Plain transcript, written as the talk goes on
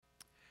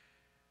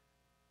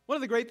One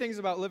of the great things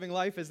about living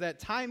life is that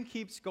time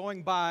keeps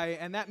going by,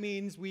 and that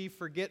means we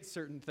forget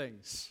certain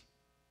things.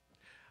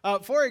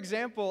 For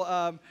example,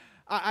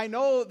 I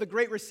know the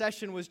Great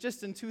Recession was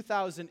just in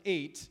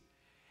 2008,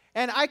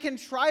 and I can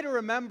try to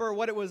remember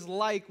what it was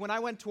like when I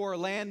went to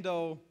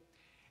Orlando,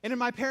 and in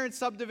my parents'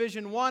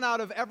 subdivision, 1 out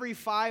of every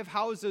 5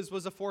 houses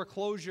was a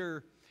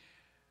foreclosure.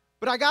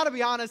 But I got to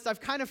be honest, I've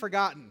kind of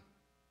forgotten.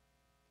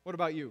 What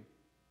about you?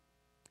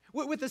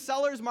 With the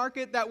seller's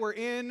market that we're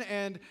in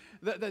and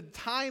the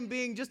time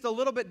being just a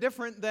little bit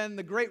different than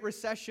the Great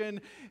Recession,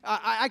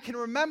 I can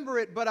remember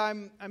it, but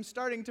I'm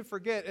starting to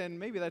forget, and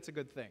maybe that's a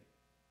good thing.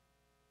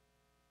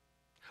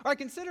 Or I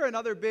consider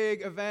another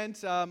big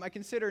event, I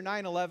consider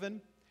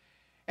 9/11,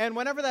 and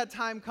whenever that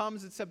time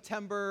comes in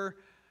September,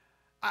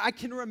 I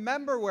can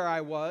remember where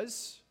I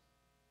was.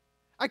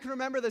 I can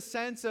remember the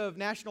sense of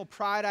national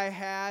pride I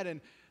had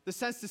and the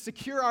sense to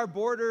secure our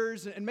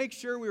borders and make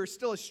sure we were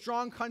still a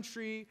strong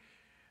country.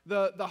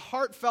 The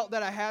heartfelt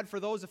that I had for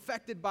those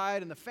affected by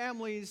it and the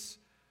families.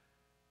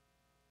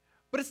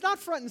 But it's not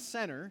front and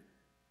center.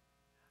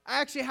 I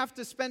actually have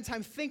to spend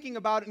time thinking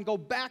about it and go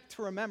back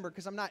to remember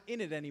because I'm not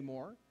in it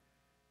anymore.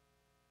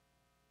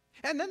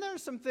 And then there are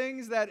some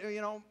things that,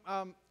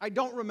 I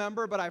don't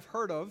remember, but I've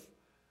heard of.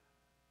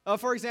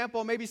 For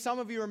example, maybe some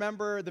of you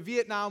remember the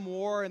Vietnam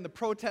War and the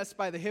protests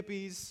by the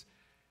hippies,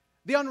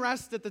 the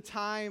unrest at the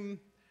time,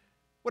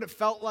 what it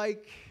felt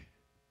like.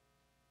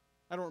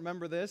 I don't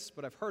remember this,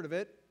 but I've heard of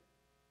it.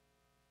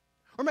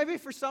 Or maybe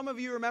for some of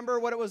you, remember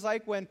what it was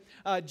like when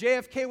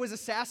JFK was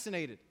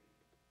assassinated.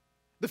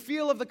 The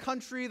feel of the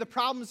country, the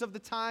problems of the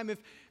time,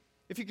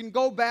 if you can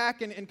go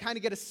back and kind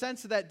of get a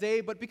sense of that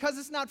day. But because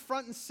it's not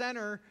front and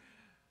center,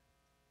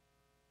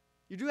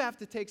 you do have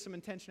to take some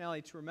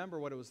intentionality to remember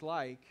what it was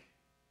like.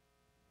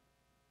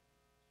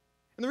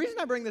 And the reason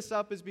I bring this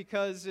up is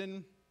because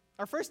in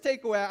our first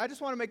takeaway, I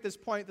just want to make this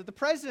point that the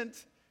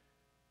present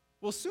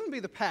will soon be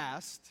the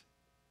past,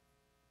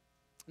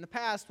 and the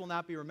past will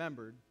not be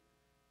remembered,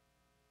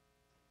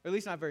 or at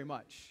least not very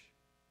much.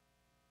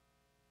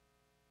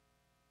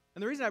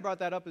 And the reason I brought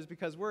that up is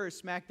because we're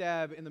smack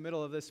dab in the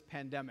middle of this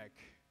pandemic,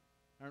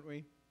 aren't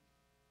we?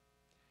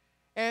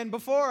 And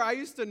before, I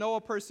used to know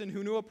a person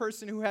who knew a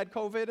person who had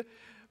COVID,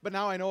 but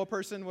now I know a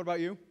person. What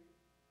about you?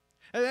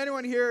 Does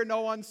anyone here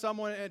know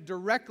someone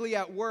directly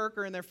at work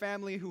or in their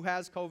family who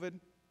has COVID?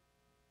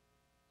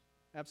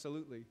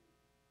 Absolutely.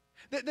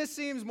 This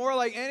seems more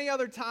like any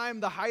other time,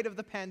 the height of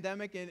the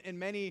pandemic in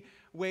many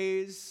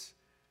ways.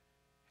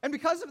 And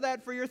because of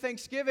that, for your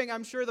Thanksgiving,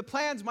 I'm sure the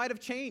plans might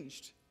have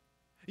changed.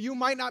 You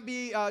might not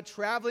be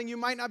traveling. You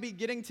might not be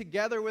getting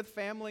together with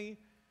family.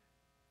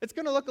 It's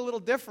going to look a little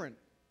different.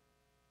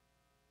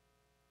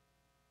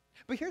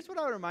 But here's what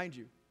I would remind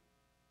you.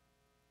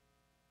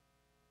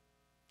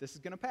 This is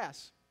going to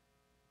pass.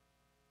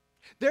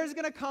 There's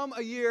going to come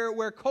a year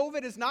where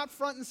COVID is not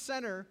front and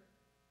center,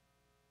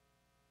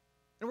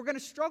 and we're going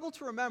to struggle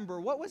to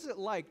remember what was it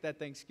like that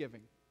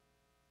Thanksgiving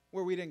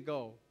where we didn't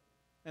go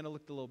and it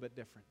looked a little bit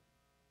different.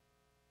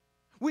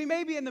 We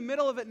may be in the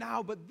middle of it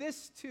now, but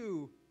this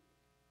too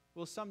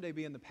will someday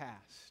be in the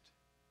past.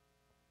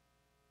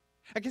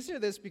 I consider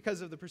this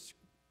because of the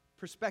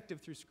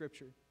perspective through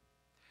Scripture.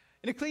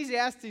 In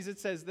Ecclesiastes it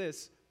says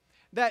this,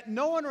 that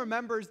no one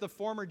remembers the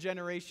former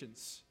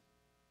generations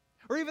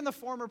or even the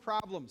former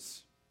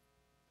problems.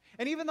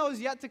 And even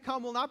those yet to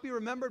come will not be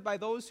remembered by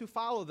those who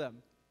follow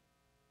them.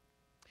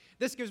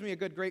 This gives me a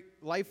great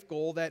life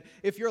goal, that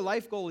if your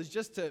life goal is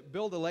just to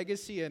build a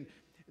legacy and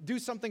do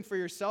something for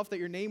yourself, that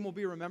your name will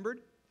be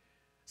remembered,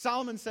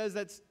 Solomon says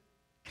that's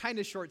kind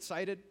of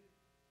short-sighted.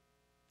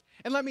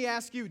 And let me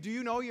ask you, do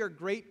you know your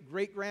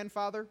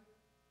great-great-grandfather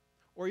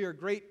or your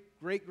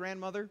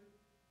great-great-grandmother?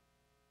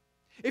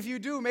 If you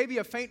do, maybe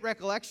a faint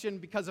recollection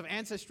because of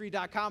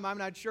Ancestry.com, I'm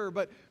not sure,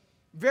 but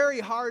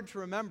very hard to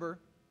remember.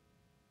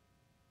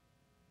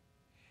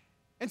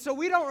 And so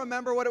we don't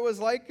remember what it was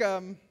like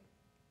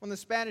when the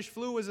Spanish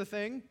flu was a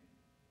thing.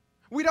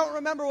 We don't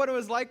remember what it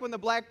was like when the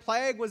Black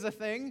Plague was a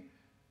thing.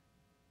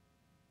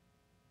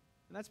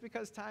 And that's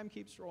because time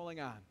keeps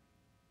rolling on.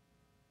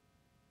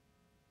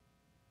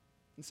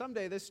 And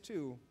someday this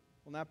too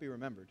will not be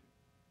remembered.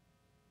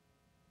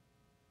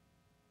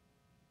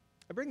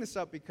 I bring this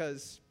up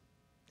because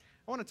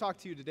I want to talk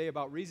to you today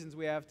about reasons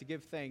we have to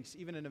give thanks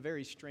even in a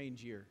very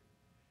strange year.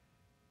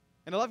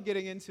 And I love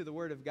getting into the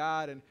Word of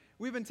God, and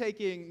we've been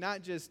taking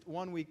not just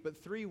 1 week,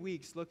 but 3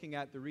 weeks looking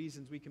at the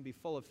reasons we can be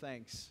full of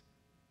thanks.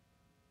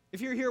 If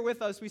you're here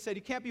with us, we said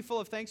you can't be full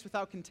of thanks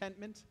without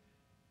contentment.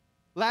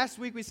 Last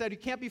week we said you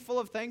can't be full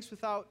of thanks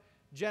without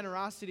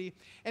generosity.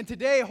 And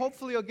today,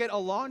 hopefully you'll get a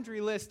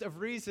laundry list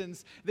of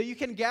reasons that you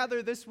can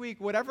gather this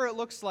week, whatever it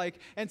looks like,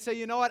 and say,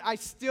 you know what, I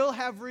still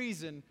have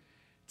reason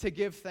to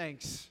give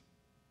thanks.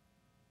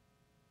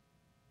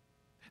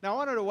 Now, I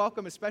wanted to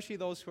welcome especially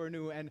those who are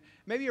new, and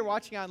maybe you're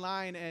watching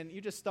online and you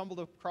just stumbled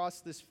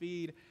across this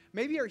feed.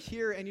 Maybe you're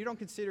here and you don't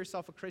consider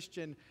yourself a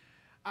Christian.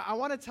 I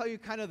want to tell you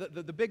kind of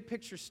the big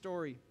picture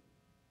story.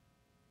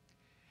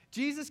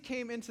 Jesus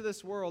came into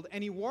this world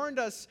and he warned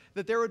us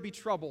that there would be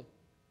trouble.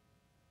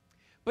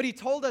 But he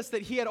told us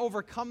that he had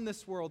overcome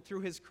this world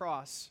through his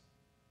cross.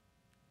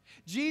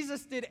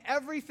 Jesus did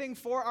everything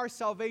for our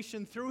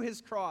salvation through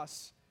his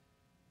cross.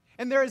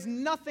 And there is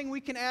nothing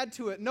we can add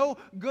to it. No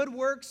good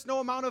works, no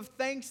amount of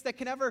thanks that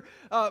can ever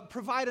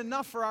provide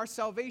enough for our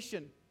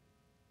salvation.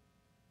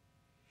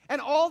 And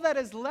all that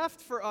is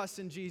left for us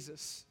in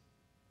Jesus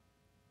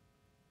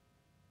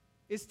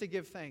is to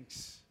give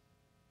thanks.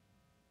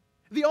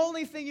 The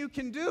only thing you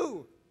can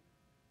do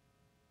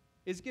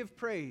is give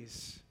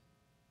praise,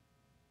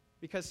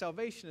 because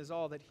salvation is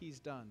all that he's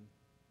done.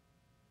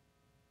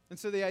 And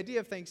so the idea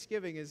of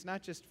Thanksgiving is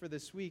not just for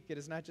this week, it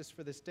is not just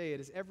for this day, it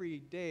is every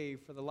day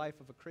for the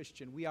life of a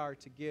Christian. We are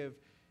to give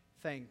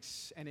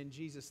thanks, and in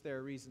Jesus there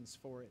are reasons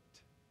for it.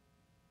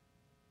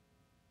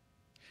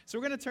 So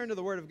we're going to turn to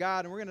the Word of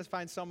God, and we're going to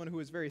find someone who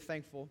is very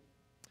thankful.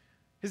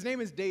 His name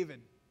is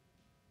David.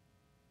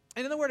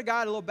 And in the Word of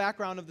God, a little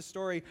background of the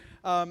story,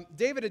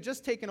 David had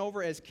just taken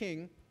over as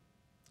king,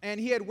 and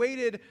he had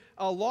waited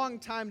a long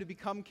time to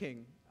become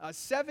king,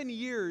 7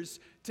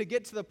 years to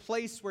get to the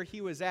place where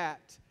he was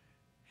at.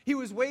 He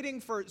was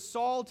waiting for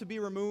Saul to be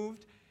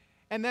removed,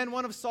 and then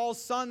one of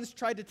Saul's sons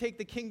tried to take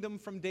the kingdom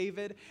from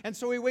David, and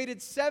so he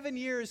waited 7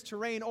 years to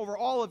reign over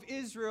all of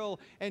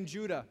Israel and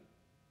Judah.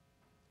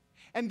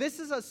 And this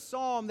is a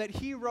psalm that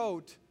he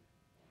wrote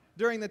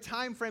during the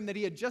time frame that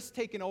he had just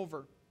taken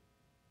over.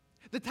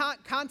 The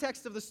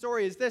context of the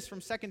story is this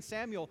from 2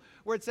 Samuel,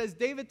 where it says,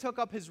 David took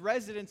up his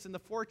residence in the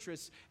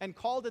fortress and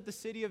called it the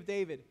city of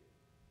David.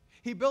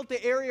 He built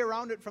the area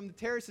around it from the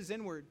terraces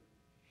inward,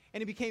 and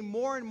he became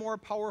more and more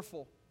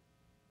powerful.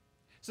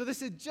 So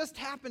this had just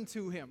happened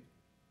to him.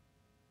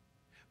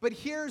 But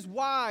here's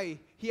why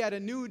he had a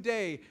new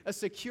day, a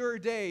secure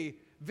day,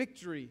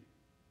 victory.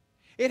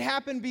 It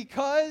happened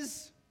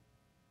because,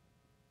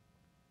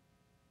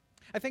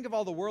 I think of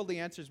all the worldly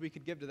answers we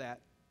could give to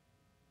that.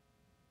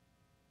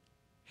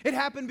 It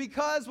happened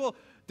because, well,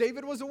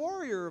 David was a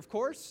warrior, of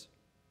course.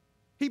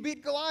 He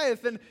beat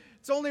Goliath, and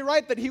it's only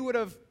right that he would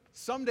have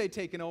someday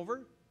taken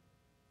over.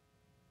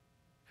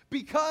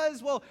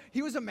 Because, well,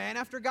 he was a man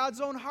after God's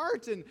own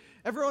heart, and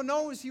everyone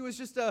knows he was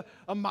just a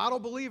model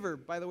believer.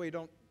 By the way,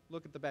 don't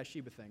look at the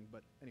Bathsheba thing,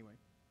 but anyway.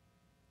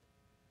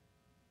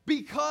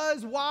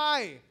 Because,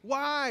 why?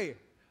 Why?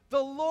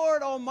 The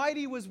Lord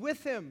Almighty was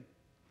with him.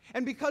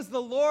 And because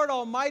the Lord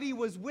Almighty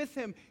was with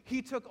him,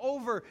 he took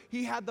over.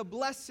 He had the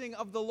blessing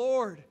of the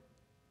Lord.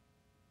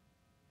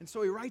 And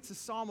so he writes a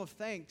psalm of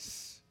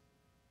thanks.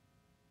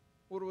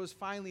 What it was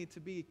finally to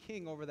be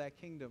king over that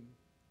kingdom.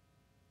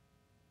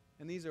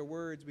 And these are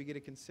words we get to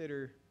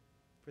consider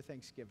for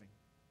Thanksgiving.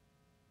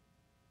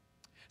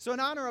 So in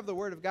honor of the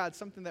Word of God,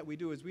 something that we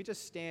do is we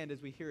just stand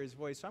as we hear his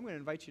voice. So I'm going to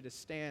invite you to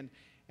stand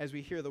as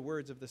we hear the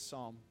words of this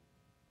psalm.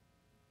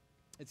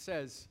 It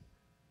says,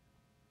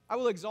 I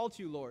will exalt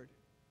you, Lord,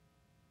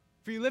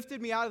 for you lifted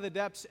me out of the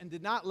depths and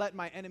did not let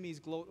my enemies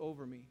gloat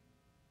over me.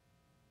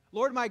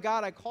 Lord my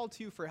God, I called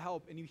to you for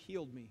help, and you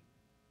healed me.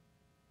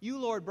 You,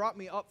 Lord, brought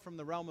me up from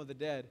the realm of the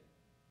dead.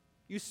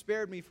 You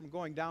spared me from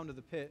going down to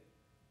the pit.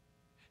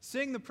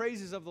 Sing the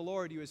praises of the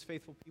Lord, you his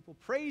faithful people.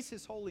 Praise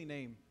his holy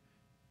name.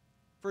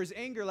 For his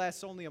anger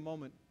lasts only a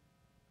moment,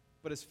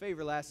 but his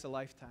favor lasts a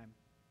lifetime.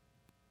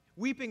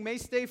 Weeping may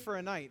stay for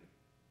a night,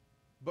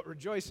 but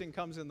rejoicing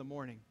comes in the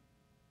morning.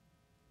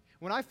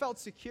 When I felt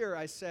secure,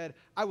 I said,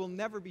 I will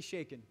never be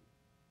shaken.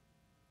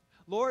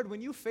 Lord,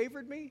 when you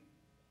favored me,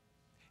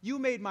 you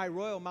made my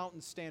royal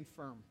mountain stand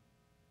firm.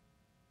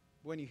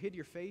 When you hid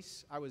your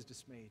face, I was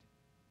dismayed.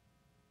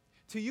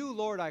 To you,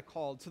 Lord, I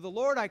called. To the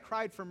Lord I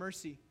cried for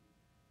mercy.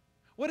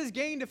 What is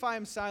gained if I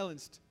am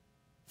silenced?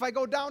 If I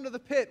go down to the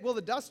pit, will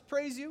the dust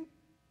praise you?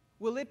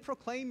 Will it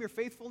proclaim your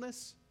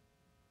faithfulness?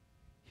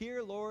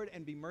 Hear, Lord,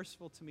 and be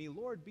merciful to me.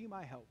 Lord, be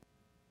my help.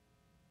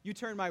 You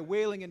turn my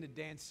wailing into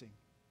dancing.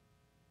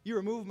 You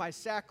remove my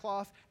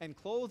sackcloth and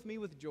clothe me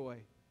with joy,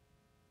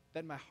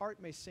 that my heart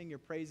may sing your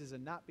praises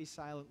and not be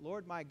silent.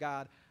 Lord, my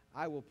God,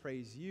 I will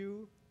praise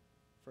you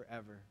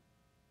forever.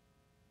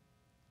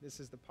 This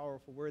is the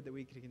powerful word that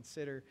we can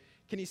consider.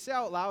 Can you say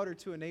out loud or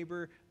to a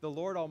neighbor, the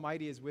Lord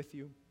Almighty is with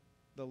you?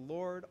 The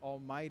Lord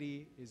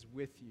Almighty is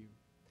with you.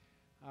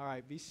 All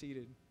right, be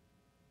seated.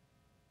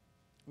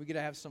 We get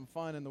to have some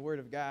fun in the Word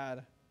of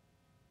God.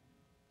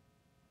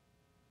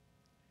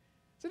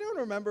 Does anyone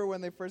remember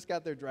when they first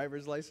got their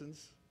driver's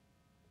license?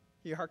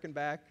 You harken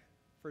back,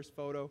 first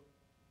photo.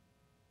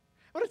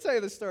 I want to tell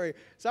you this story.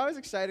 So I was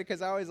excited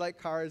because I always like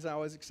cars, and I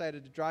was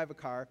excited to drive a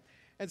car.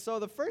 And so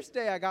the first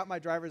day I got my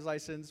driver's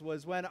license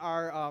was when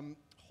our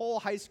whole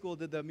high school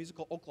did the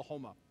musical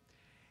Oklahoma.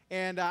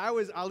 And I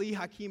was Ali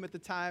Hakim at the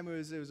time. It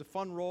was a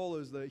fun role. It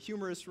was the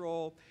humorous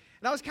role.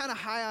 And I was kind of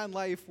high on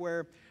life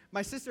where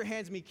my sister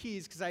hands me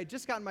keys because I had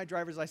just gotten my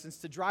driver's license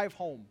to drive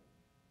home.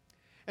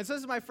 And so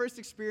this is my first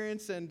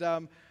experience, and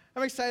I'm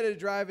excited to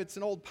drive. It's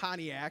an old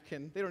Pontiac,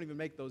 and they don't even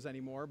make those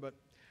anymore, but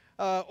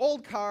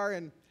old car.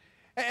 And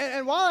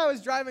while I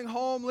was driving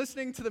home,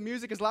 listening to the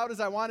music as loud as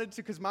I wanted to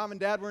because Mom and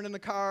Dad weren't in the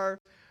car,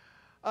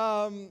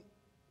 I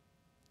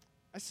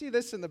see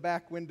this in the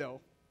back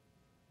window.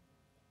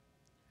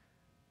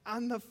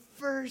 On the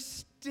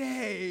first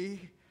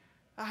day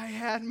I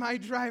had my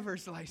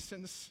driver's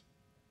license.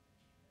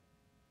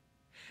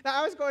 Now,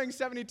 I was going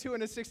 72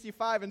 and a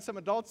 65, and some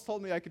adults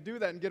told me I could do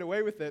that and get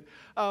away with it.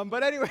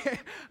 But anyway,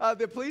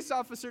 the police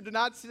officer did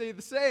not say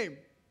the same.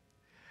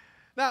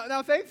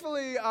 Now,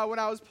 thankfully, when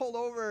I was pulled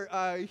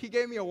over, he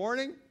gave me a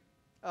warning.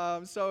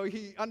 So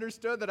he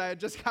understood that I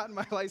had just gotten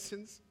my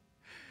license.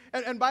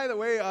 And by the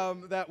way,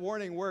 that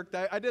warning worked.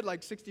 I did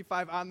like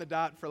 65 on the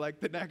dot for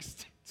like the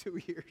next 2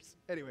 years.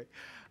 Anyway.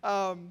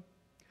 But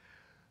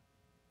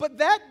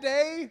that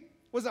day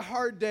was a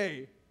hard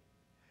day.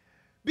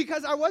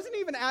 Because I wasn't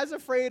even as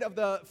afraid of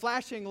the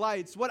flashing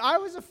lights. What I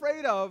was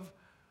afraid of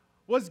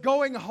was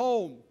going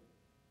home.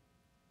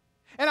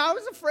 And I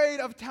was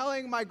afraid of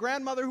telling my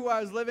grandmother who I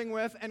was living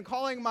with and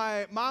calling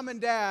my mom and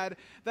dad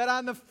that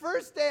on the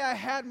first day I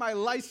had my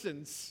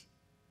license,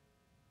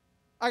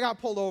 I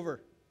got pulled over.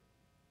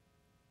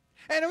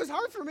 And it was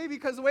hard for me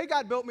because the way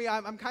God built me,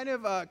 I'm kind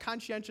of a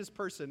conscientious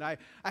person. I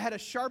had a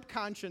sharp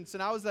conscience,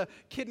 and I was a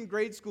kid in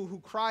grade school who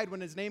cried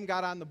when his name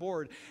got on the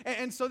board.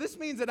 And so this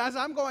means that as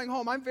I'm going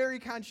home, I'm very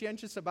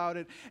conscientious about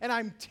it, and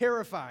I'm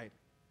terrified.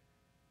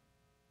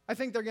 I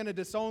think they're going to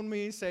disown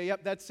me, say,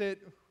 yep, that's it.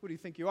 Who do you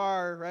think you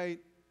are, right?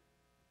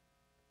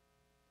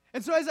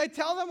 And so as I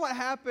tell them what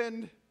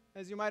happened,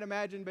 as you might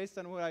imagine, based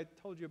on what I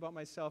told you about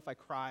myself, I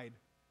cried.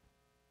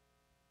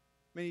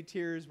 Many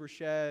tears were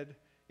shed.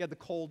 You had the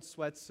cold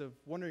sweats of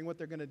wondering what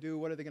they're going to do.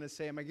 What are they going to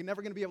say? Am I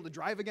never going to be able to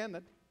drive again?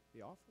 That'd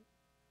be awful.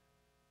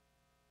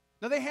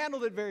 Now, they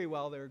handled it very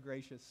well. They were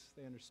gracious.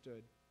 They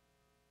understood.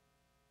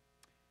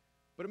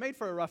 But it made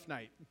for a rough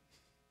night.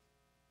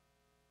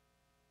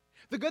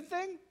 The good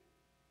thing,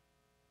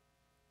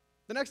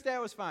 the next day I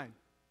was fine.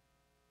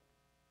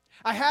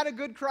 I had a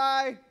good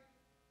cry,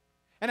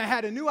 and I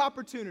had a new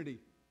opportunity.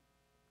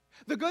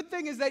 The good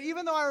thing is that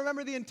even though I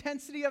remember the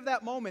intensity of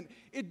that moment,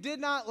 it did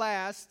not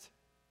last.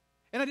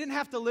 And I didn't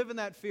have to live in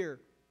that fear.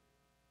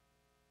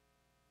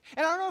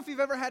 And I don't know if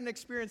you've ever had an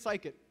experience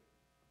like it,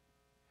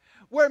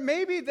 where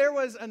maybe there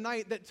was a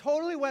night that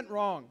totally went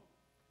wrong.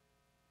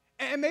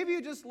 And maybe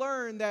you just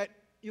learned that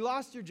you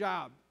lost your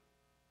job,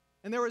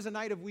 and there was a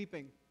night of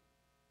weeping.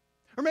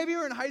 Or maybe you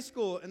were in high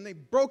school, and they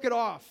broke it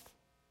off,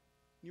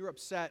 and you were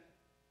upset.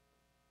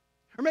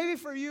 Or maybe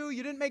for you,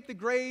 you didn't make the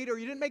grade, or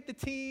you didn't make the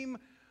team,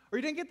 or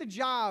you didn't get the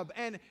job.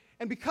 And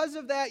because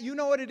of that, you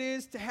know what it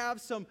is to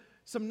have some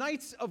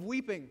nights of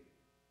weeping.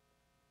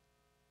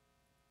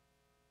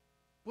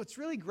 What's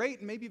really great,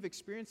 and maybe you've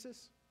experienced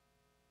this,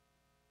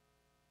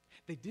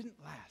 they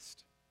didn't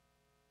last.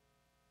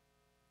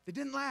 They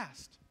didn't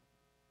last.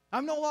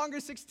 I'm no longer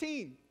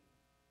 16.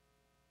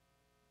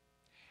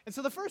 And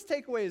so the first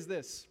takeaway is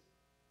this.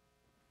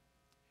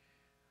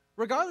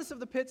 Regardless of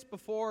the pits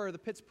before or the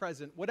pits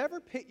present, whatever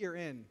pit you're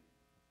in,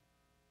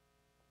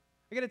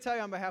 I got to tell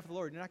you on behalf of the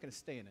Lord, you're not going to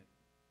stay in it.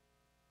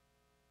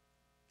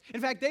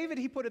 In fact, David,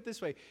 he put it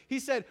this way. He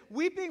said,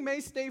 weeping may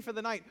stay for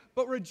the night,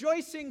 but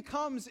rejoicing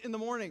comes in the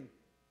morning.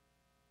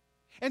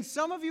 And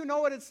some of you know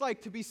what it's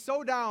like to be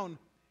so down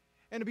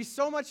and to be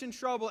so much in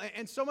trouble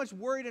and so much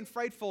worried and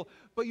frightful,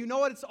 but you know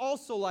what it's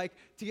also like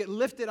to get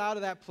lifted out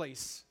of that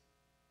place.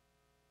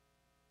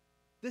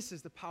 This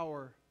is the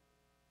power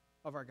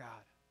of our God.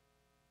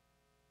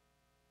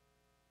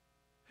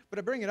 But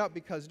I bring it up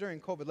because during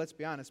COVID, let's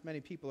be honest,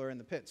 many people are in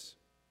the pits.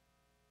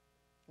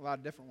 A lot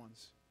of different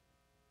ones.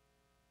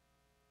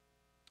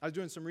 I was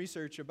doing some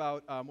research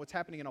about what's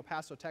happening in El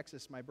Paso,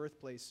 Texas, my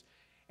birthplace,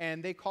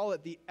 and they call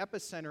it the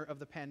epicenter of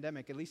the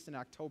pandemic, at least in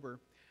October,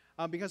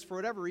 because for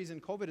whatever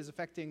reason, COVID is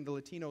affecting the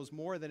Latinos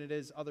more than it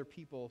is other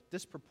people,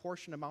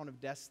 disproportionate amount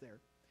of deaths there.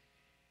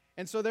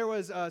 And so there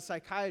was a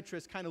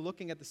psychiatrist kind of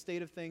looking at the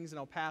state of things in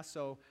El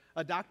Paso,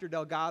 Dr.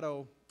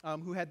 Delgado,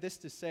 who had this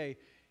to say.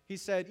 He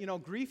said,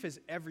 grief is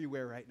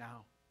everywhere right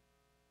now.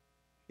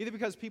 Either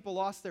because people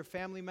lost their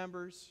family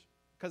members,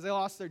 because they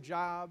lost their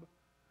job,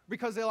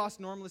 because they lost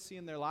normalcy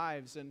in their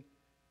lives. And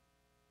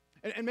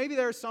maybe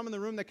there are some in the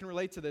room that can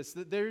relate to this.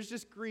 That there's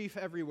just grief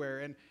everywhere.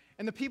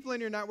 And the people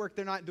in your network,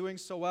 they're not doing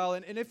so well.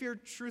 And if you're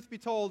truth be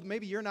told,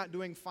 maybe you're not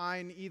doing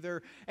fine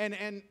either.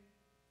 And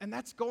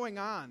that's going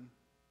on.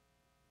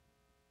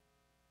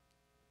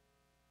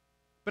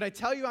 But I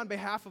tell you on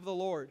behalf of the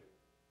Lord,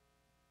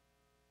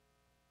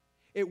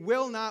 it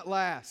will not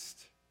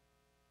last.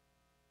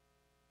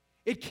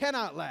 It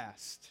cannot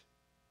last.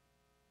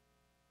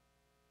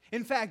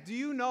 In fact, do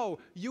you know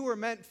you were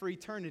meant for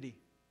eternity?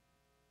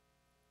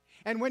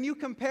 And when you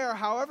compare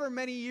however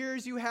many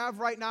years you have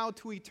right now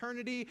to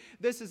eternity,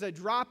 this is a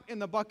drop in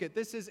the bucket.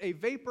 This is a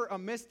vapor, a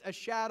mist, a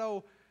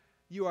shadow.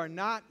 You are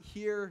not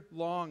here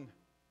long.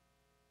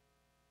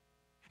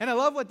 And I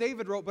love what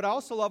David wrote, but I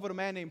also love what a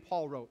man named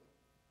Paul wrote.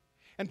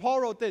 And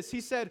Paul wrote this.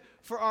 He said,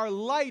 "For our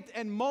light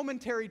and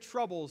momentary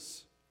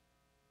troubles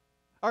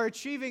are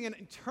achieving an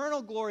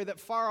eternal glory that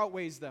far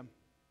outweighs them."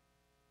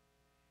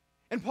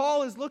 And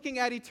Paul is looking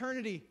at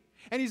eternity.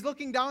 And he's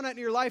looking down at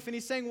your life and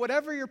he's saying,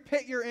 whatever your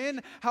pit you're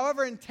in,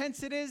 however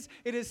intense it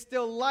is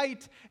still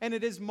light and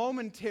it is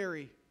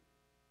momentary.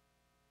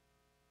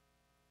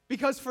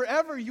 Because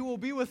forever you will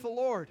be with the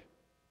Lord.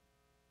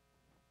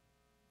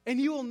 And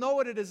you will know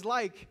what it is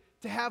like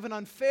to have an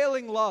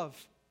unfailing love.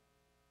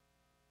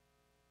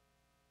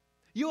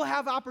 You will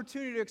have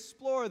opportunity to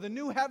explore the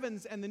new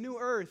heavens and the new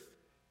earth.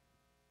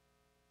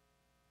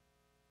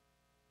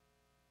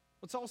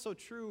 What's also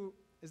true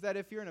is that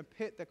if you're in a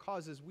pit that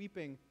causes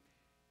weeping,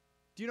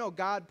 do you know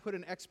God put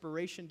an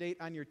expiration date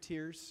on your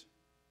tears?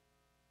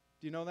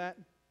 Do you know that?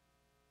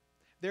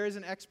 There is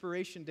an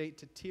expiration date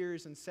to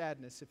tears and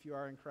sadness if you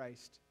are in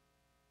Christ.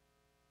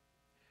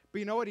 But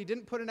you know what He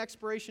didn't put an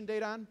expiration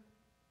date on?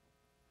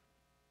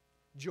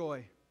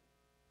 Joy.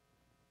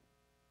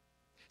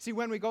 See,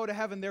 when we go to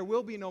heaven, there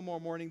will be no more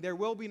mourning, there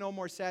will be no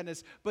more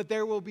sadness, but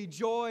there will be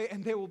joy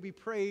and there will be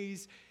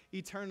praise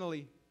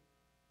eternally.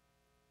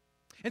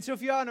 And so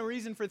if you have a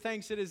reason for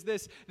thanks, it is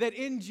this, that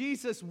in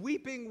Jesus,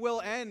 weeping will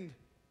end.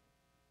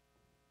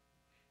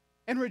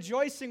 And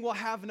rejoicing will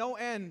have no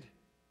end.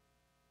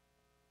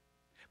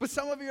 But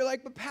some of you are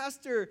like, but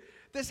Pastor,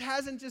 this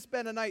hasn't just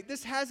been a night.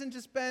 This hasn't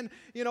just been,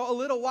 a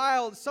little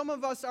while. Some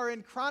of us are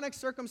in chronic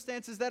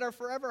circumstances that are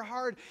forever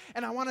hard.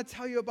 And I want to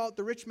tell you about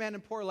the rich man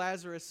and poor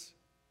Lazarus.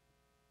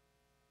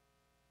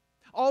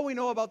 All we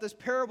know about this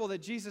parable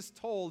that Jesus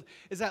told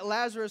is that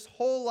Lazarus'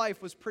 whole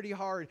life was pretty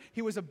hard.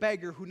 He was a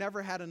beggar who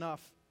never had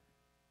enough.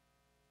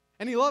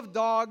 And he loved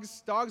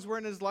dogs. Dogs were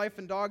in his life,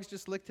 and dogs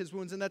just licked his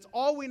wounds. And that's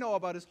all we know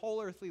about his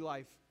whole earthly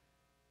life.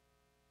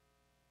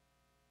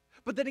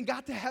 But then he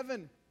got to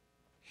heaven.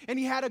 And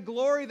he had a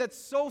glory that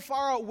so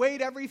far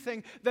outweighed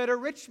everything that a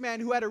rich man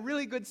who had a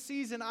really good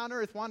season on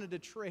earth wanted to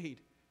trade.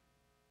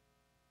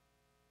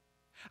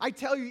 I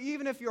tell you,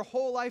 even if your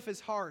whole life is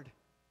hard,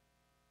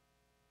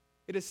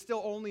 it is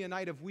still only a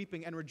night of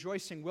weeping, and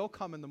rejoicing will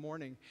come in the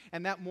morning,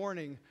 and that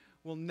morning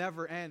will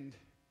never end.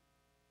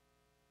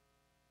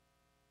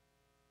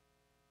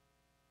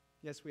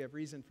 Yes, we have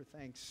reason for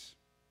thanks.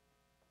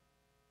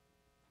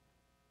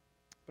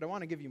 But I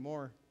want to give you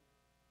more.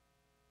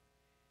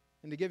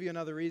 And to give you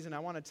another reason, I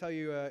want to tell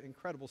you an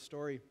incredible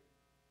story.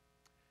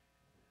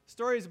 The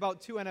story is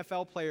about two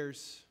NFL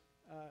players.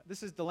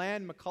 This is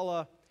DeLand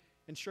McCullough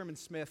and Sherman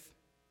Smith.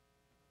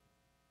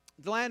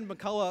 DeLand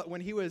McCullough,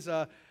 when he was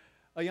a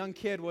young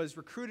kid, was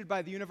recruited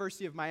by the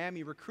University of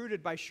Miami,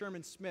 recruited by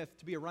Sherman Smith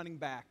to be a running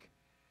back.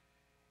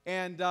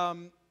 And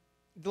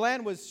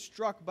DeLand was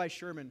struck by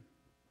Sherman.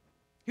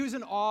 He was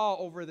in awe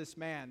over this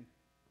man.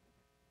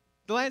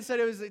 DeLand said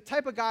it was the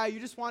type of guy you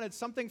just wanted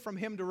something from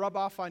him to rub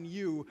off on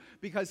you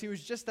because he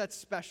was just that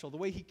special, the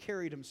way he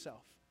carried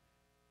himself.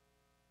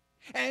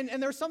 And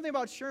there was something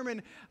about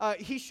Sherman.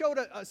 He showed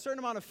a certain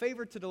amount of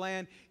favor to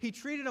DeLand. He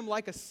treated him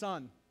like a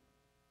son.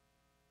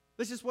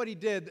 This is what he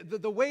did.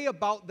 The way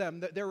about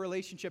them, their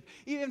relationship.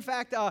 In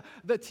fact,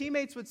 the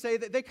teammates would say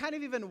that they kind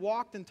of even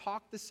walked and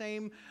talked the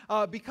same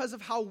because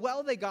of how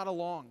well they got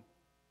along.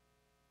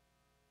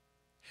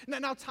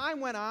 Now time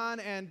went on,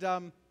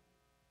 and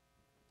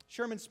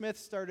Sherman Smith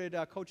started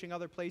coaching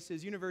other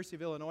places, University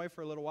of Illinois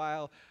for a little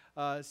while,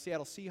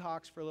 Seattle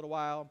Seahawks for a little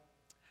while.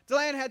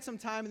 DeLand had some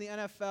time in the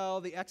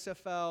NFL, the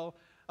XFL,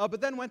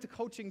 but then went to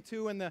coaching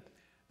too, and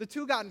the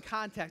two got in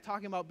contact,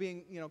 talking about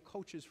being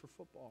coaches for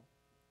football.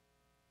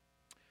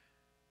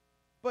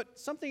 But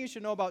something you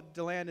should know about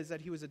DeLand is that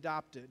he was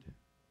adopted.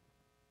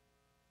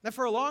 Now,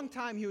 for a long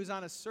time, he was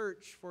on a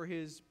search for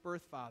his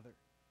birth father.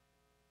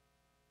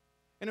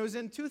 And it was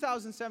in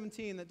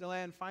 2017 that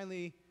DeLand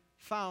finally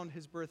found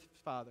his birth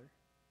father.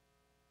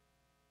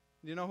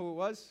 Do you know who it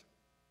was?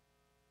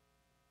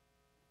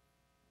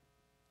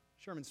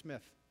 Sherman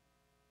Smith.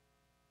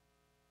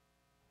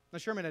 Now,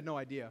 Sherman had no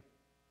idea.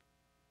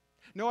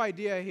 No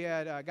idea he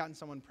had gotten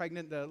someone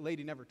pregnant. The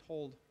lady never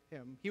told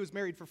him. He was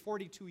married for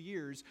 42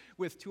 years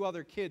with two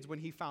other kids when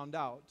he found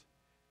out.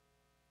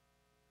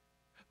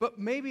 But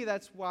maybe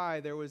that's why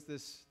there was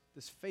this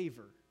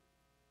favor.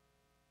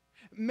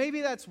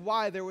 Maybe that's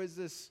why there was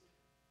this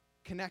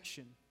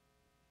connection.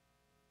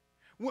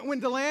 When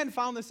DeLand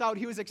found this out,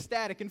 he was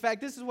ecstatic. In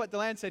fact, this is what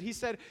DeLand said. He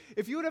said,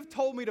 if you would have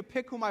told me to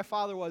pick who my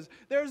father was,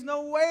 there's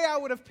no way I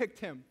would have picked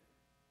him.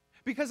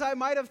 Because I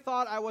might have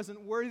thought I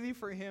wasn't worthy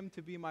for him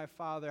to be my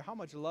father. How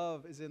much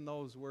love is in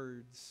those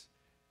words?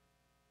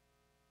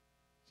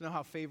 To know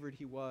how favored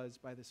he was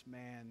by this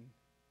man,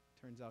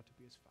 turns out to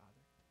be his father.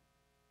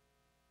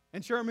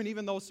 And Sherman,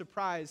 even though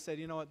surprised, said,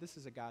 you know what, this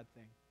is a God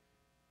thing.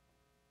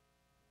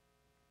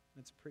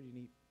 That's a pretty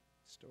neat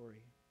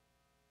story.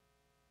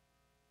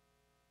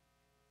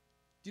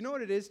 Do you know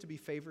what it is to be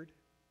favored?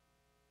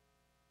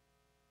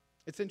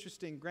 It's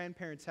interesting.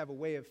 Grandparents have a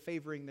way of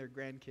favoring their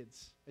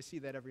grandkids. I see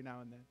that every now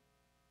and then.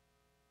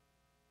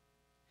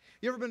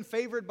 You ever been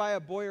favored by a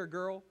boy or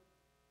girl?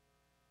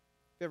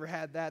 If you ever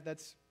had that,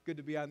 that's good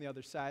to be on the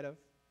other side of.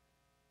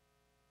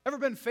 Ever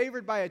been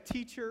favored by a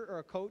teacher or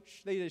a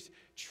coach? They just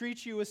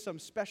treat you with some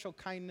special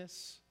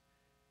kindness.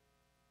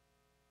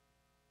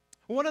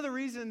 One of the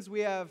reasons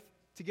we have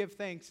to give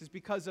thanks is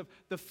because of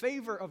the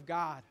favor of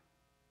God.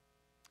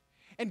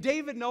 And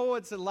David knows what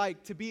it's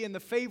like to be in the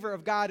favor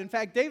of God. In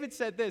fact, David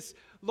said this,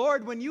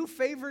 Lord, when you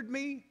favored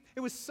me,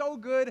 it was so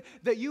good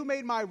that you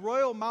made my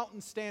royal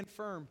mountain stand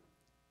firm.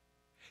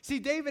 See,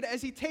 David,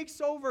 as he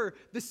takes over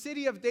the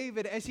city of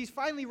David, as he's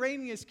finally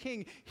reigning as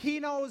king, he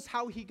knows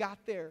how he got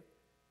there.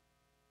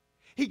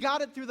 He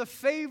got it through the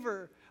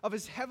favor of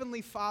his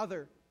heavenly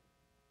Father.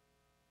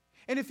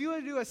 And if you were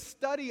to do a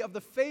study of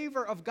the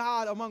favor of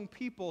God among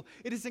people,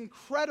 it is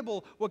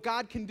incredible what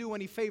God can do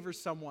when he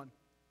favors someone.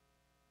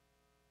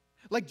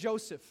 Like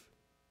Joseph.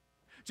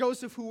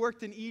 Joseph, who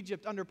worked in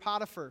Egypt under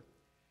Potiphar.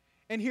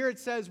 And here it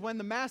says, when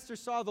the master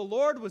saw the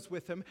Lord was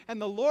with him,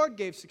 and the Lord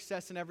gave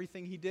success in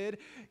everything he did,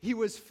 he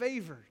was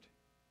favored.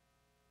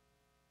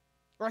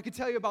 Or I could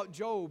tell you about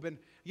Job, and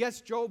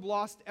yes, Job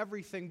lost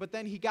everything, but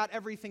then he got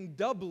everything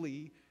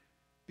doubly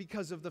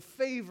because of the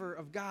favor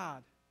of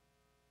God.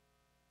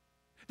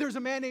 There's a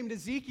man named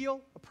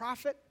Ezekiel, a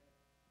prophet,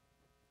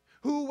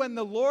 who, when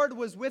the Lord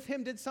was with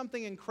him, did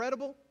something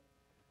incredible.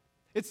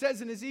 It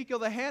says in Ezekiel,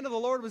 the hand of the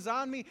Lord was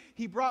on me.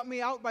 He brought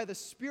me out by the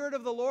Spirit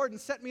of the Lord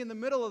and set me in the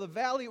middle of the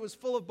valley. It was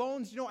full of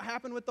bones. You know what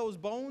happened with those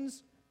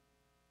bones?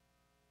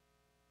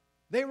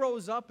 They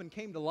rose up and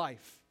came to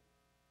life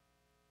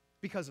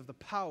because of the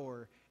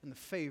power and the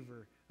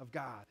favor of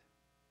God.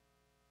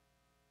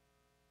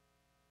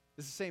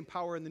 This is the same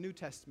power in the New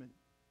Testament.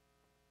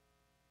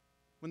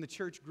 When the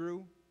church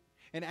grew,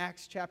 in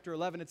Acts chapter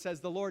 11, it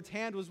says the Lord's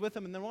hand was with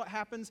him, and then what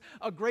happens?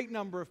 A great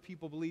number of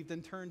people believed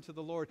and turned to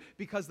the Lord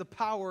because the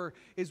power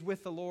is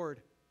with the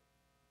Lord.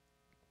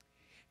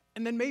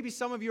 And then maybe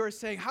some of you are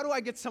saying, how do I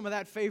get some of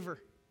that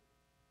favor?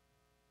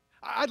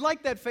 I'd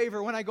like that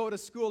favor when I go to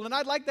school, and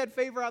I'd like that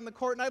favor on the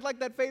court, and I'd like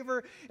that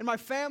favor in my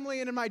family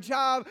and in my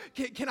job.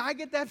 Can I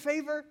get that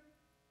favor?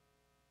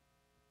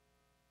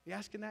 You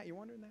asking that? You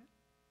wondering that?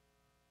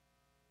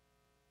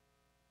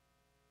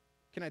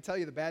 Can I tell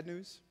you the bad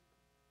news?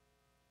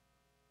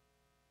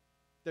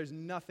 There's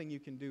nothing you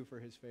can do for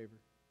his favor.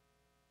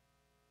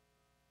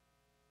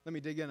 Let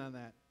me dig in on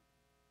that.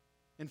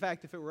 In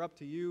fact, if it were up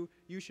to you,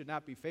 you should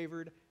not be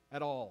favored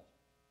at all.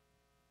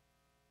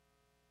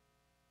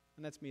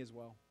 And that's me as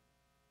well.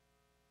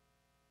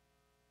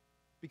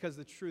 Because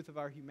the truth of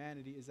our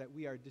humanity is that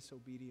we are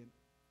disobedient.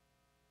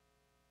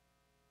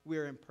 We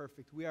are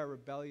imperfect. We are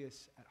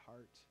rebellious at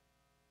heart.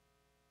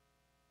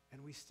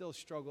 And we still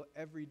struggle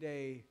every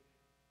day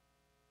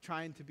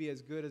trying to be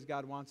as good as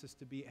God wants us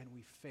to be, and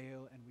we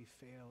fail, and we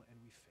fail, and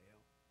we fail.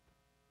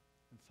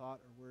 In thought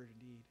or word or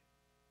deed.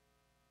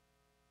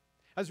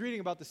 I was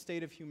reading about the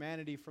state of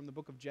humanity from the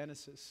book of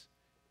Genesis.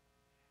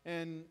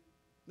 And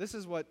this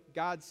is what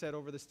God said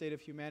over the state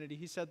of humanity.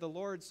 He said, the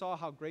Lord saw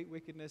how great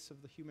wickedness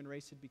of the human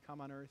race had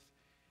become on earth,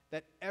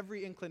 that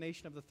every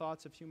inclination of the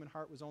thoughts of human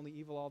heart was only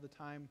evil all the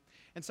time.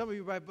 And some of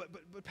you are like,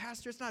 but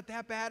Pastor, it's not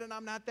that bad, and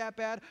I'm not that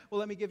bad. Well,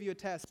 let me give you a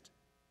test.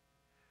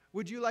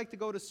 Would you like to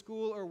go to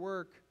school or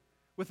work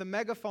with a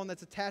megaphone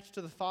that's attached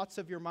to the thoughts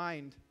of your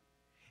mind,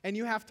 and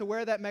you have to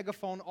wear that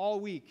megaphone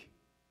all week?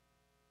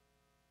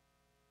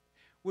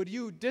 Would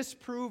you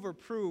disprove or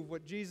prove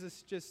what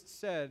Jesus just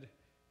said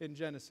in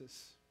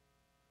Genesis?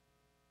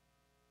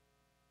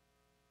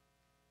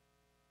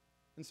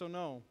 And so,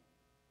 no.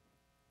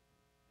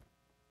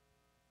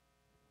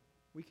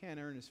 We can't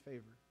earn his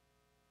favor.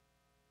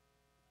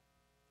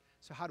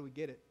 So how do we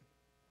get it?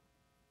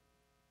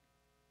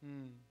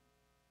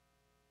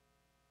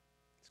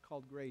 It's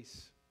called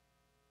grace.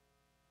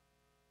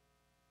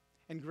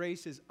 And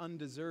grace is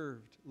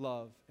undeserved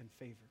love and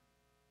favor.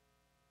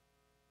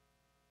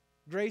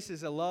 Grace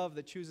is a love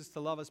that chooses to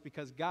love us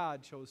because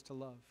God chose to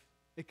love.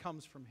 It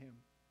comes from him.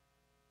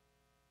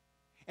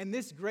 And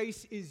this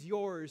grace is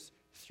yours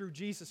through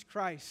Jesus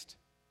Christ.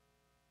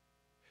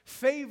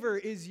 Favor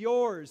is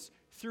yours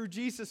through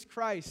Jesus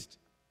Christ.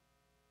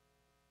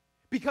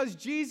 Because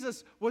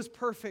Jesus was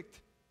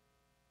perfect.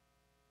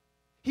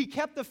 He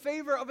kept the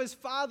favor of his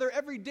Father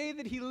every day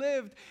that he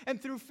lived,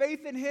 and through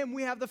faith in him,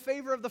 we have the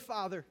favor of the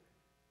Father.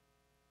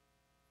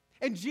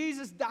 And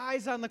Jesus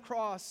dies on the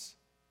cross,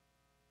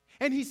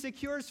 and he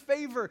secures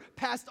favor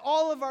past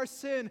all of our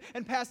sin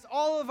and past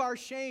all of our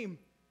shame.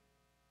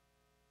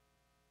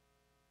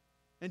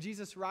 And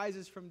Jesus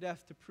rises from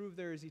death to prove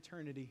there is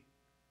eternity.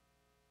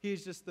 He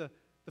is just the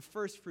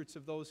first fruits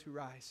of those who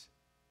rise.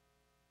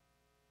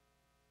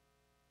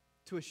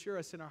 To assure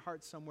us in our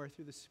hearts somewhere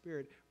through the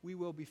Spirit, we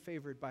will be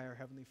favored by our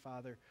Heavenly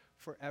Father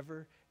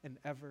forever and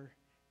ever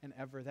and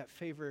ever. That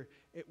favor,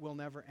 it will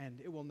never end.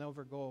 It will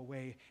never go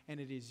away. And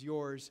it is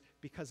yours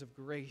because of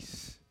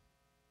grace,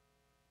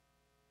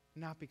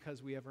 not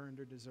because we have earned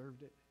or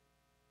deserved it.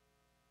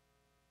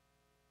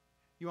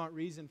 You want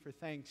reason for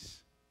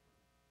thanks?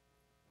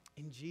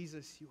 In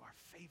Jesus, you are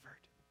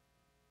favored.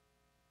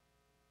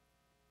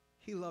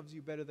 He loves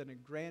you better than a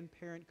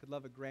grandparent could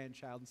love a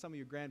grandchild. And some of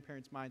your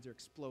grandparents' minds are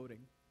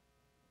exploding.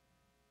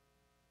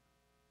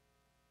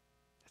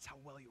 That's how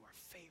well you are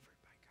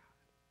favored by God.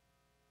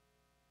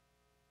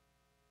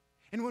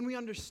 And when we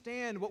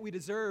understand what we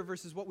deserve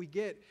versus what we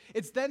get,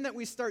 it's then that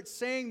we start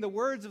saying the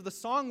words of the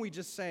song we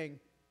just sang.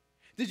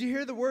 Did you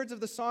hear the words of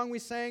the song we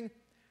sang?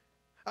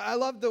 I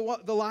love the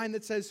line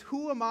that says,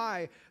 "Who am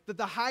I that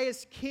the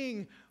highest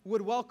king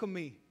would welcome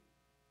me?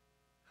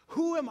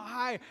 Who am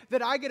I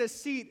that I get a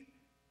seat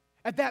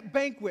at that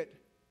banquet?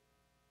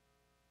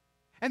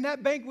 And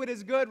that banquet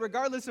is good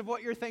regardless of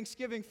what your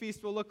Thanksgiving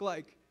feast will look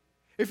like.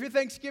 If your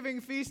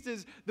Thanksgiving feast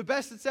is the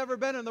best it's ever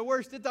been and the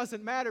worst, it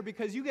doesn't matter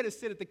because you get to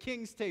sit at the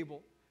king's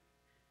table.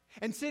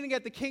 And sitting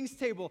at the king's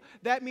table,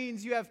 that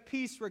means you have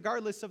peace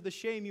regardless of the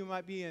shame you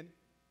might be in.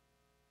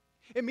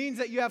 It means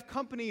that you have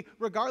company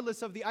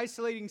regardless of the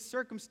isolating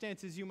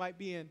circumstances you might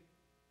be in.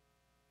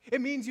 It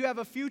means you have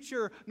a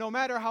future no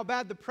matter how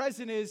bad the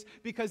present is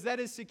because that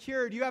is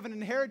secured. You have an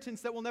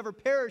inheritance that will never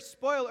perish,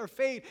 spoil, or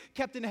fade,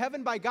 kept in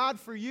heaven by God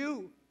for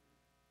you.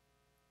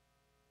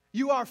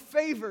 You are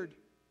favored.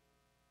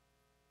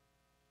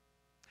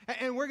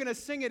 And we're going to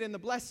sing it in the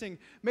blessing.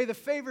 May the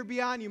favor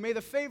be on you. May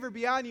the favor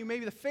be on you. May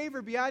the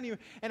favor be on you.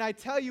 And I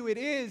tell you, it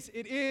is,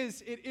 it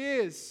is, it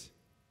is.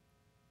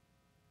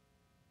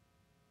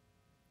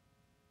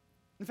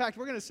 In fact,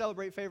 we're going to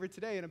celebrate favor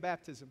today in a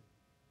baptism.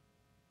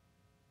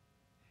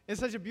 It's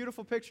such a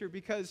beautiful picture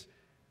because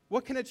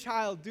what can a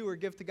child do or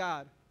give to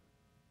God?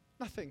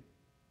 Nothing.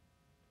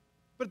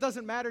 But it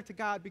doesn't matter to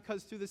God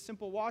because through the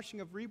simple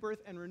washing of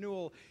rebirth and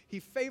renewal, He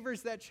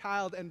favors that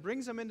child and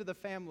brings them into the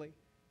family.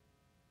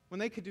 When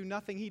they could do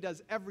nothing, He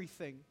does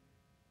everything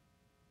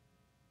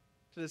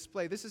to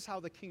display. This is how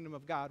the kingdom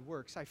of God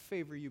works. I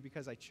favor you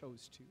because I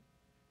chose to.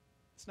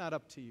 It's not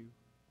up to you.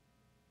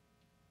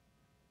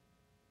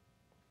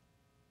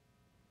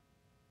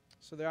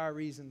 So there are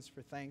reasons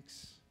for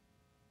thanks,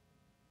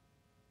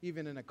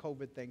 even in a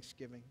COVID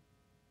Thanksgiving.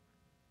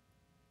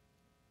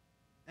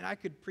 And I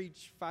could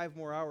preach 5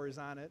 more hours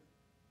on it.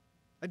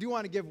 I do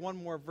want to give one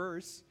more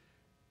verse.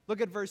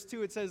 Look at verse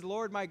 2. It says,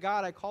 Lord, my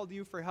God, I called to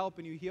you for help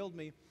and you healed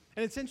me.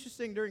 And it's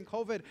interesting during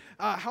COVID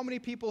how many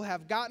people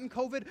have gotten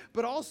COVID,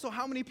 but also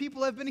how many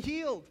people have been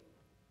healed.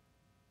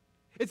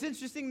 It's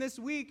interesting this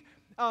week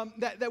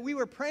that we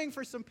were praying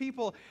for some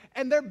people,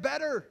 and they're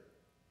better.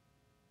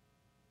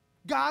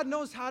 God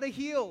knows how to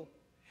heal.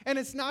 And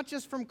it's not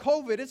just from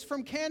COVID. It's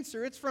from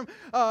cancer. It's from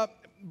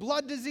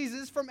blood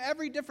diseases, from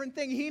every different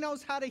thing. He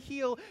knows how to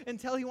heal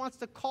until He wants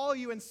to call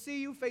you and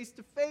see you face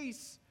to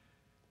face.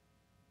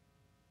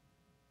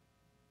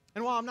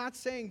 And while I'm not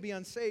saying be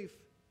unsafe,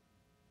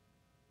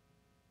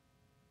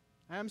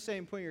 I am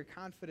saying put your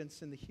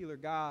confidence in the healer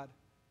God.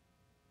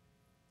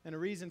 And a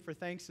reason for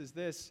thanks is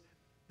this,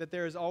 that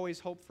there is always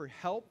hope for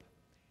help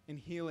and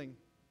healing.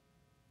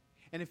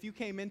 And if you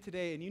came in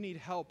today and you need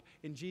help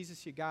in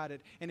Jesus, you got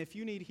it. And if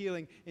you need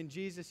healing in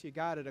Jesus, you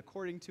got it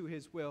according to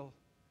His will.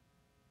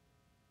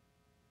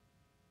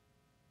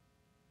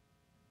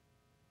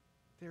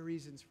 There are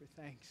reasons for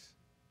thanks.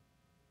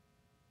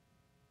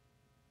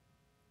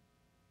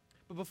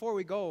 But before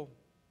we go,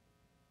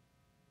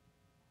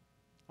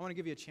 I want to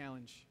give you a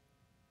challenge.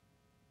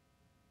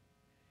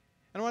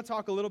 And I want to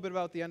talk a little bit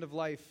about the end of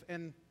life.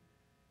 And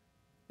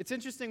it's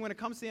interesting when it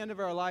comes to the end of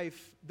our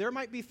life, there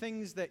might be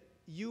things that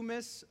you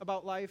miss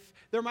about life.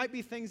 There might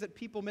be things that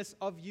people miss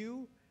of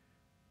you.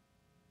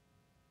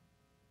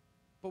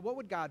 But what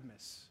would God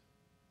miss?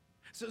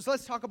 So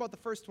let's talk about the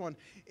first one.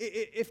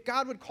 If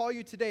God would call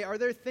you today, are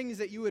there things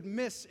that you would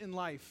miss in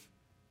life?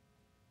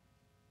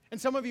 And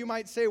some of you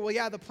might say, well,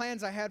 yeah, the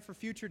plans I had for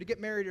future to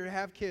get married or to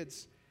have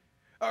kids.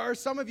 Or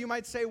some of you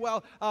might say,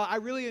 well, I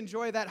really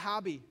enjoy that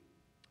hobby.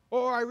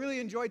 Or I really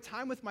enjoy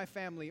time with my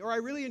family. Or I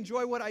really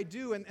enjoy what I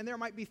do. And there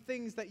might be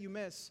things that you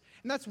miss.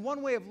 And that's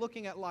one way of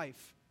looking at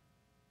life.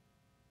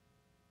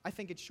 I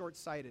think it's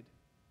short-sighted.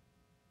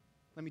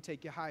 Let me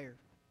take you higher.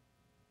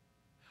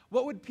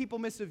 What would people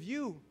miss of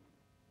you?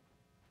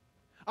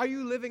 Are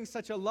you living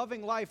such a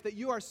loving life that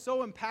you are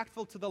so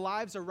impactful to the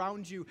lives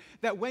around you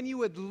that when you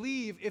would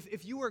leave,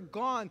 if you were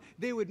gone,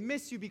 they would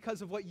miss you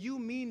because of what you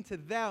mean to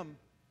them?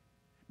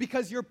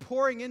 Because you're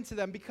pouring into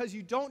them, because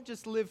you don't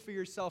just live for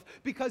yourself,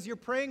 because you're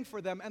praying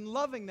for them and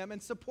loving them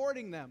and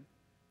supporting them.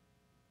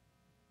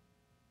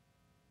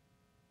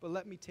 But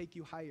let me take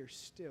you higher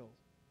still.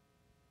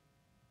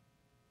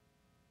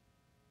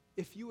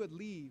 If you would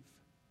leave,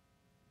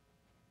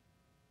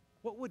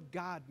 what would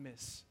God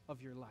miss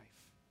of your life?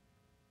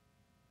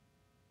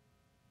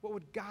 What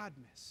would God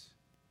miss?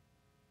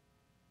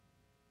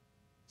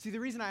 See, the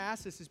reason I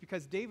ask this is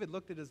because David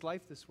looked at his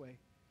life this way.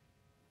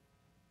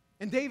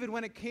 And David,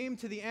 when it came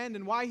to the end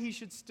and why he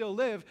should still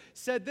live,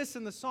 said this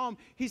in the psalm.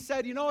 He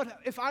said, you know what,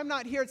 if I'm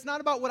not here, it's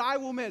not about what I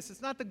will miss.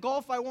 It's not the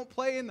golf I won't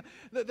play and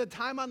the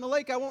time on the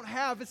lake I won't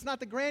have. It's not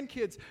the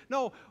grandkids.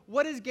 No,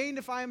 what is gained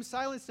if I am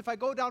silenced? If I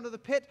go down to the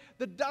pit,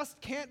 the dust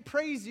can't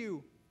praise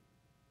you.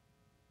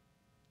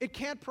 It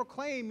can't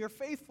proclaim your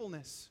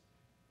faithfulness.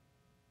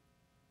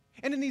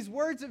 And in these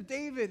words of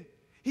David,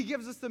 he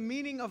gives us the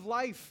meaning of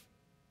life.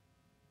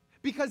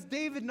 Because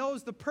David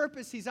knows the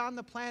purpose he's on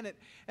the planet.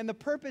 And the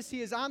purpose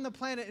he is on the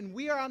planet and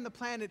we are on the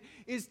planet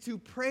is to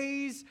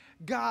praise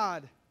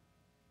God.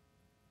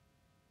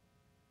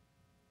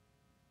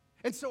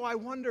 And so I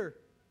wonder,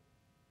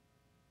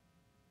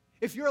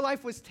 if your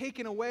life was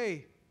taken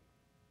away,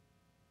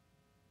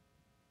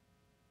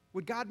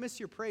 would God miss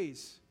your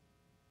praise?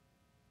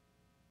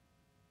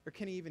 Or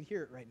can He even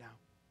hear it right now?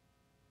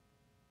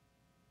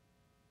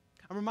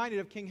 I'm reminded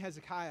of King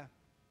Hezekiah.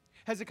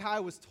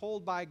 Hezekiah was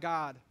told by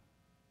God,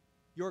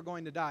 you're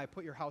going to die.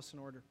 Put your house in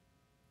order.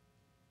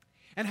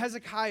 And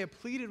Hezekiah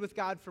pleaded with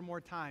God for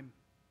more time.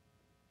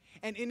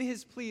 And in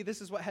his plea,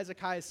 this is what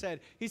Hezekiah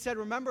said. He said,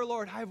 "Remember,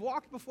 Lord, I have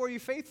walked before you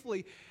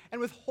faithfully and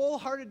with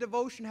wholehearted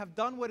devotion have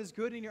done what is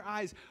good in your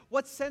eyes.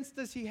 What sense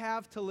does he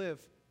have to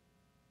live?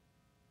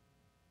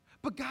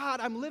 But God,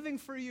 I'm living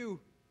for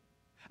you.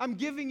 I'm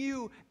giving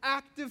you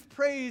active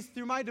praise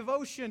through my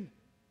devotion."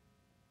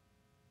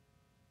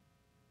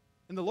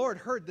 And the Lord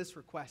heard this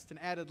request and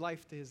added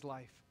life to his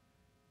life.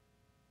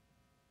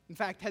 In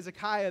fact,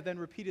 Hezekiah then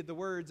repeated the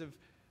words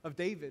of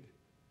David.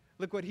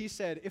 Look what he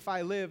said, "If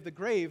I live, the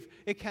grave,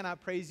 it cannot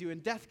praise you,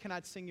 and death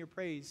cannot sing your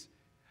praise.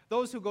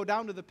 Those who go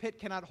down to the pit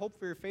cannot hope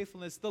for your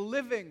faithfulness. The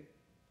living,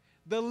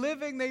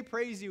 they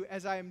praise you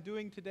as I am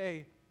doing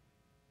today."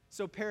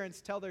 So parents,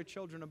 tell their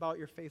children about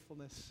your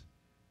faithfulness.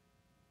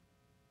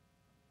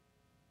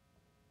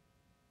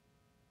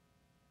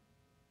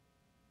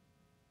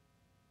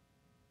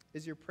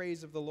 Is your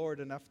praise of the Lord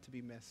enough to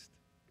be missed?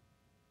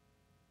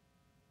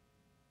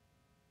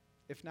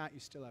 If not, you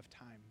still have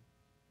time.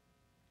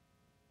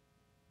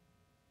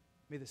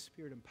 May the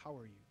Spirit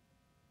empower you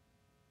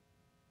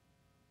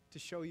to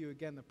show you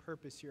again the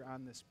purpose you're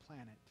on this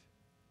planet,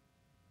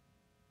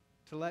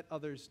 to let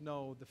others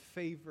know the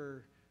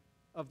favor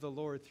of the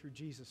Lord through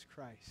Jesus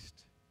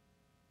Christ,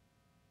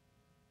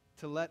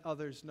 to let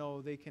others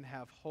know they can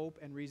have hope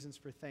and reasons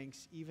for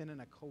thanks even in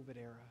a COVID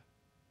era.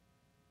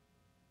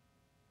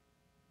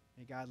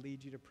 May God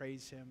lead you to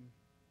praise Him.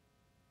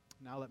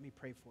 Now let me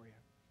pray for you.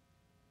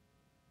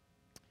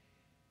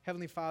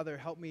 Heavenly Father,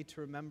 help me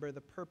to remember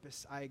the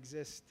purpose I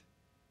exist.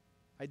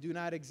 I do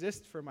not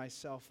exist for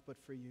myself, but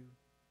for you,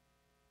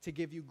 to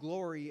give you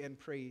glory and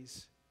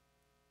praise,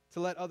 to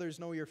let others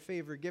know your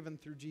favor given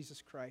through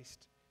Jesus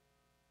Christ.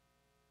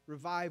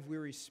 Revive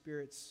weary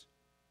spirits,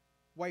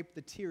 wipe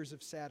the tears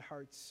of sad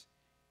hearts,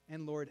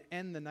 and Lord,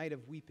 end the night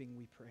of weeping,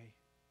 we pray.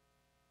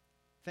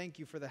 Thank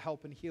you for the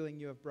help and healing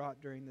you have brought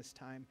during this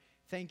time.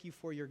 Thank you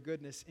for your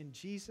goodness. In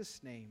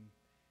Jesus' name,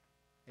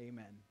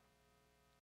 amen.